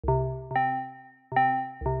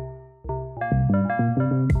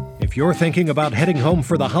If you're thinking about heading home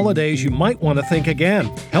for the holidays, you might want to think again.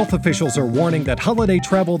 Health officials are warning that holiday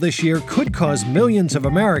travel this year could cause millions of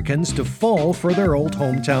Americans to fall for their old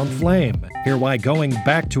hometown flame. Hear why going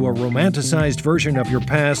back to a romanticized version of your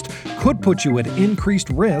past could put you at increased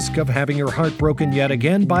risk of having your heart broken yet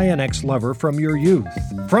again by an ex-lover from your youth.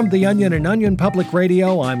 From The Onion and Onion Public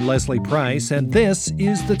Radio, I'm Leslie Price, and this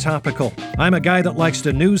is The Topical. I'm a guy that likes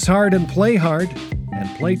to news hard and play hard, and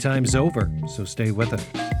playtime's over, so stay with us.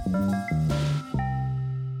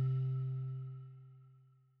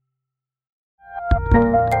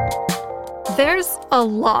 There's a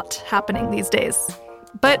lot happening these days,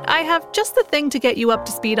 but I have just the thing to get you up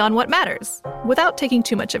to speed on what matters, without taking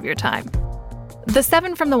too much of your time. The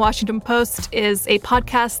 7 from the Washington Post is a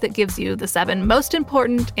podcast that gives you the 7 most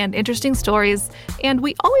important and interesting stories, and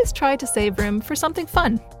we always try to save room for something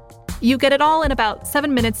fun. You get it all in about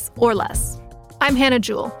 7 minutes or less. I'm Hannah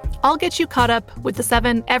Jewell. I'll get you caught up with the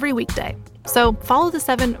 7 every weekday, so follow the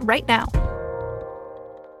 7 right now.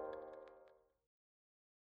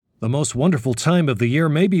 The most wonderful time of the year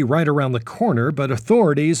may be right around the corner, but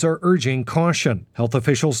authorities are urging caution. Health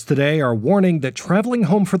officials today are warning that traveling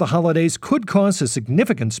home for the holidays could cause a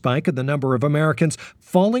significant spike in the number of Americans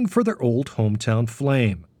falling for their old hometown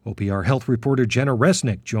flame. OPR health reporter Jenna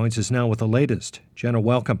Resnick joins us now with the latest. Jenna,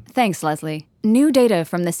 welcome. Thanks, Leslie. New data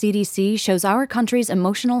from the CDC shows our country's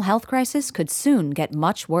emotional health crisis could soon get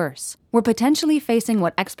much worse. We're potentially facing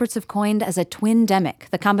what experts have coined as a twin-demic,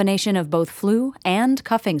 the combination of both flu and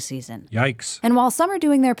cuffing season. Yikes. And while some are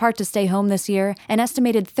doing their part to stay home this year, an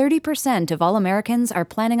estimated 30% of all Americans are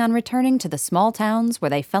planning on returning to the small towns where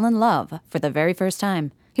they fell in love for the very first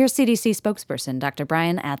time. Here's CDC spokesperson Dr.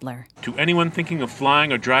 Brian Adler. To anyone thinking of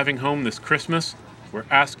flying or driving home this Christmas, we're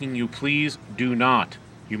asking you please do not.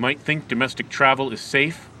 You might think domestic travel is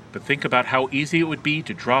safe, but think about how easy it would be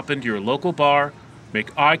to drop into your local bar,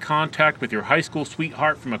 make eye contact with your high school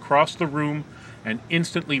sweetheart from across the room, and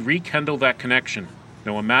instantly rekindle that connection.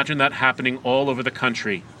 Now imagine that happening all over the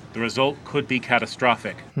country. The result could be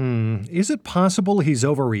catastrophic. Is it possible he's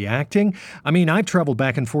overreacting? I mean, I've traveled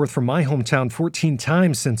back and forth from my hometown 14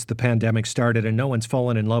 times since the pandemic started, and no one's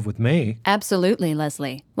fallen in love with me. Absolutely,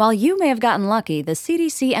 Leslie. While you may have gotten lucky, the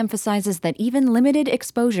CDC emphasizes that even limited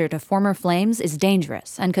exposure to former flames is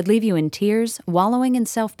dangerous and could leave you in tears, wallowing in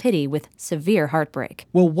self-pity with severe heartbreak.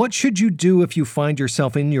 Well, what should you do if you find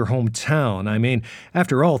yourself in your hometown? I mean,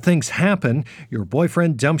 after all, things happen. Your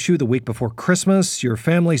boyfriend dumps you the week before Christmas, your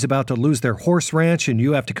family's about to lose their horse ranch and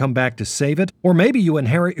you have to come back to save it. Or maybe you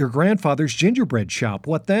inherit your grandfather's gingerbread shop.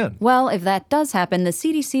 What then? Well, if that does happen, the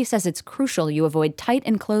CDC says it's crucial you avoid tight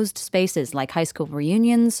enclosed spaces like high school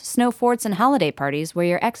reunions, snow forts, and holiday parties where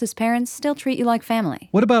your ex's parents still treat you like family.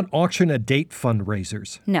 What about auction-a-date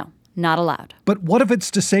fundraisers? No. Not allowed. But what if it's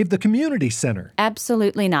to save the community center?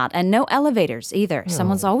 Absolutely not. And no elevators either.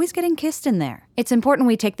 Someone's always getting kissed in there. It's important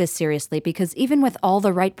we take this seriously because even with all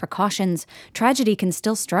the right precautions, tragedy can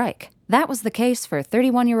still strike. That was the case for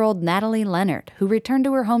 31-year-old Natalie Leonard, who returned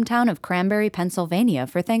to her hometown of Cranberry, Pennsylvania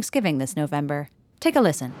for Thanksgiving this November. Take a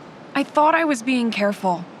listen. I thought I was being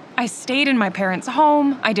careful. I stayed in my parents'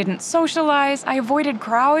 home, I didn't socialize, I avoided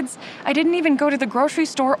crowds, I didn't even go to the grocery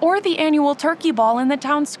store or the annual turkey ball in the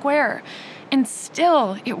town square. And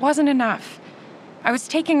still, it wasn't enough. I was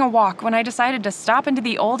taking a walk when I decided to stop into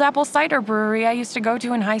the Old Apple Cider Brewery I used to go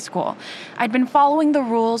to in high school. I'd been following the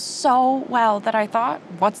rules so well that I thought,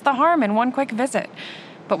 what's the harm in one quick visit?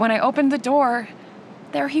 But when I opened the door,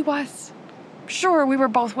 there he was. Sure, we were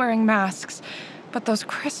both wearing masks, but those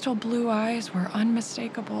crystal blue eyes were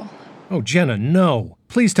unmistakable. Oh, Jenna, no.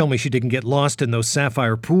 Please tell me she didn't get lost in those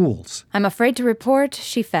sapphire pools. I'm afraid to report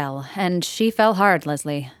she fell, and she fell hard,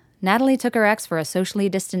 Leslie. Natalie took her ex for a socially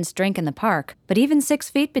distanced drink in the park, but even 6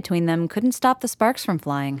 feet between them couldn't stop the sparks from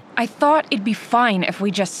flying. I thought it'd be fine if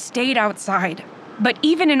we just stayed outside. But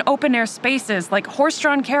even in open-air spaces like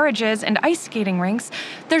horse-drawn carriages and ice skating rinks,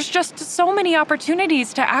 there's just so many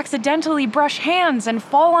opportunities to accidentally brush hands and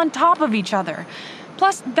fall on top of each other.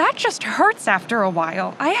 Plus, that just hurts after a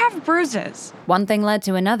while. I have bruises. One thing led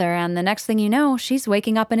to another, and the next thing you know, she's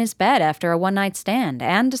waking up in his bed after a one-night stand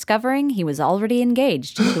and discovering he was already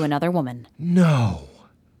engaged to another woman. No.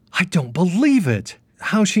 I don't believe it.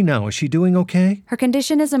 How's she now? Is she doing okay? Her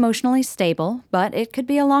condition is emotionally stable, but it could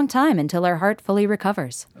be a long time until her heart fully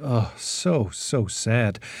recovers. Oh, so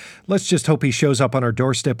sad. Let's just hope he shows up on our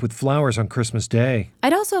doorstep with flowers on Christmas Day.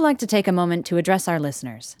 I'd also like to take a moment to address our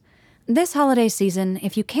listeners. This holiday season,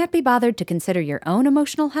 if you can't be bothered to consider your own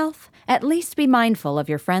emotional health, at least be mindful of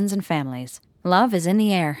your friends and families. Love is in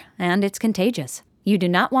the air, and it's contagious. You do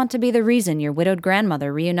not want to be the reason your widowed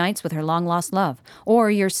grandmother reunites with her long-lost love,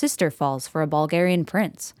 or your sister falls for a Bulgarian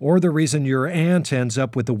prince. Or the reason your aunt ends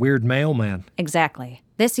up with the weird mailman. Exactly.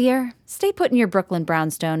 This year, stay put in your Brooklyn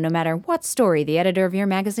brownstone no matter what story the editor of your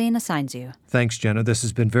magazine assigns you. Thanks, Jenna. This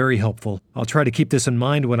has been very helpful. I'll try to keep this in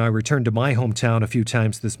mind when I return to my hometown a few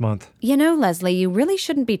times this month. You know, Leslie, you really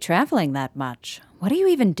shouldn't be traveling that much. What are you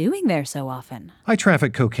even doing there so often? I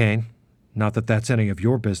traffic cocaine. Not that that's any of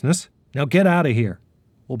your business. Now get out of here.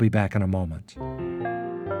 We'll be back in a moment.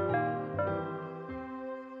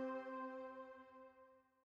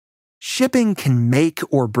 Shipping can make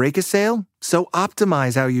or break a sale, so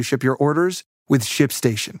optimize how you ship your orders with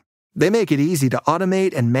ShipStation. They make it easy to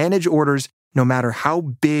automate and manage orders no matter how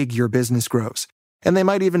big your business grows. And they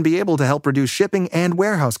might even be able to help reduce shipping and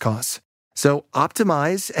warehouse costs. So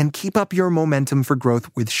optimize and keep up your momentum for growth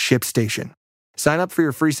with ShipStation. Sign up for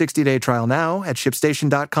your free 60-day trial now at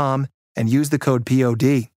ShipStation.com and use the code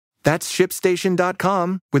POD. That's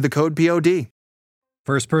ShipStation.com with the code POD.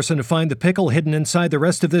 First person to find the pickle hidden inside the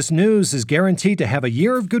rest of this news is guaranteed to have a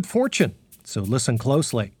year of good fortune. So listen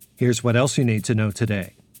closely. Here's what else you need to know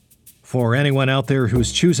today. For anyone out there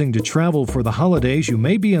who's choosing to travel for the holidays, you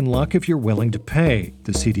may be in luck if you're willing to pay.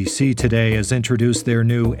 The CDC today has introduced their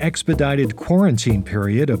new expedited quarantine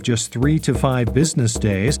period of just 3 to 5 business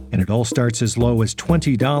days, and it all starts as low as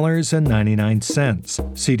 $20.99.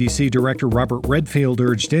 CDC Director Robert Redfield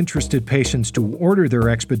urged interested patients to order their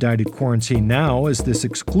expedited quarantine now, as this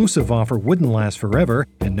exclusive offer wouldn't last forever,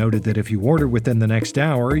 and noted that if you order within the next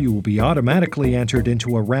hour, you will be automatically entered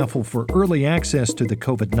into a raffle for early access to the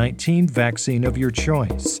COVID-19 vaccine of your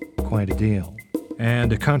choice. Quite a deal.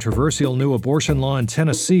 And a controversial new abortion law in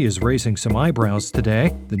Tennessee is raising some eyebrows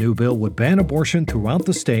today. The new bill would ban abortion throughout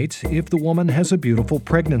the state if the woman has a beautiful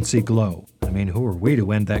pregnancy glow. I mean, who are we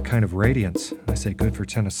to end that kind of radiance? I say good for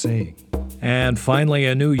Tennessee. And finally,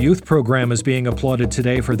 a new youth program is being applauded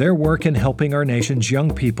today for their work in helping our nation's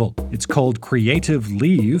young people. It's called Creative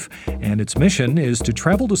Leave, and its mission is to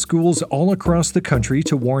travel to schools all across the country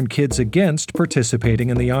to warn kids against participating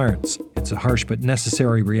in the arts. It's a harsh but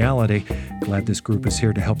necessary reality. Glad this group is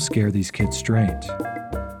here to help scare these kids straight.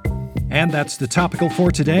 And that's the Topical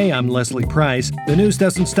for today. I'm Leslie Price. The news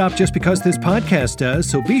doesn't stop just because this podcast does,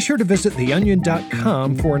 so be sure to visit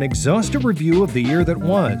theonion.com for an exhaustive review of the year that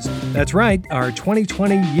was. That's right, our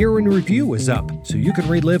 2020 Year in Review is up, so you can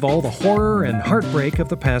relive all the horror and heartbreak of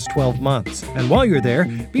the past 12 months. And while you're there,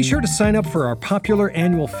 be sure to sign up for our popular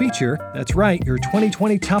annual feature. That's right, your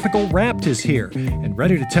 2020 Topical Wrapped is here, and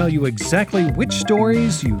ready to tell you exactly which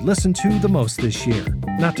stories you listened to the most this year.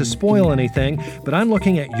 Not to spoil anything, but I'm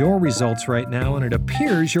looking at your results right now, and it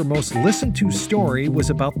appears your most listened to story was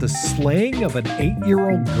about the slaying of an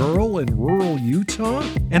 8-year-old girl in rural Utah,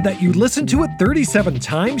 and that you listened to it 37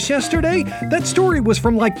 times yesterday? That story was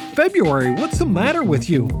from like February. What's the matter with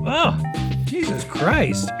you? Oh, Jesus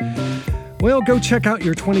Christ. Well, go check out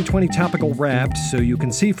your 2020 Topical Wrapped so you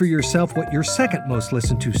can see for yourself what your second most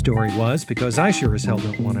listened to story was, because I sure as hell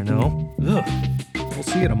don't want to know. Ugh. We'll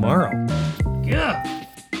see you tomorrow. Yeah.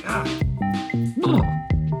 God. Ugh.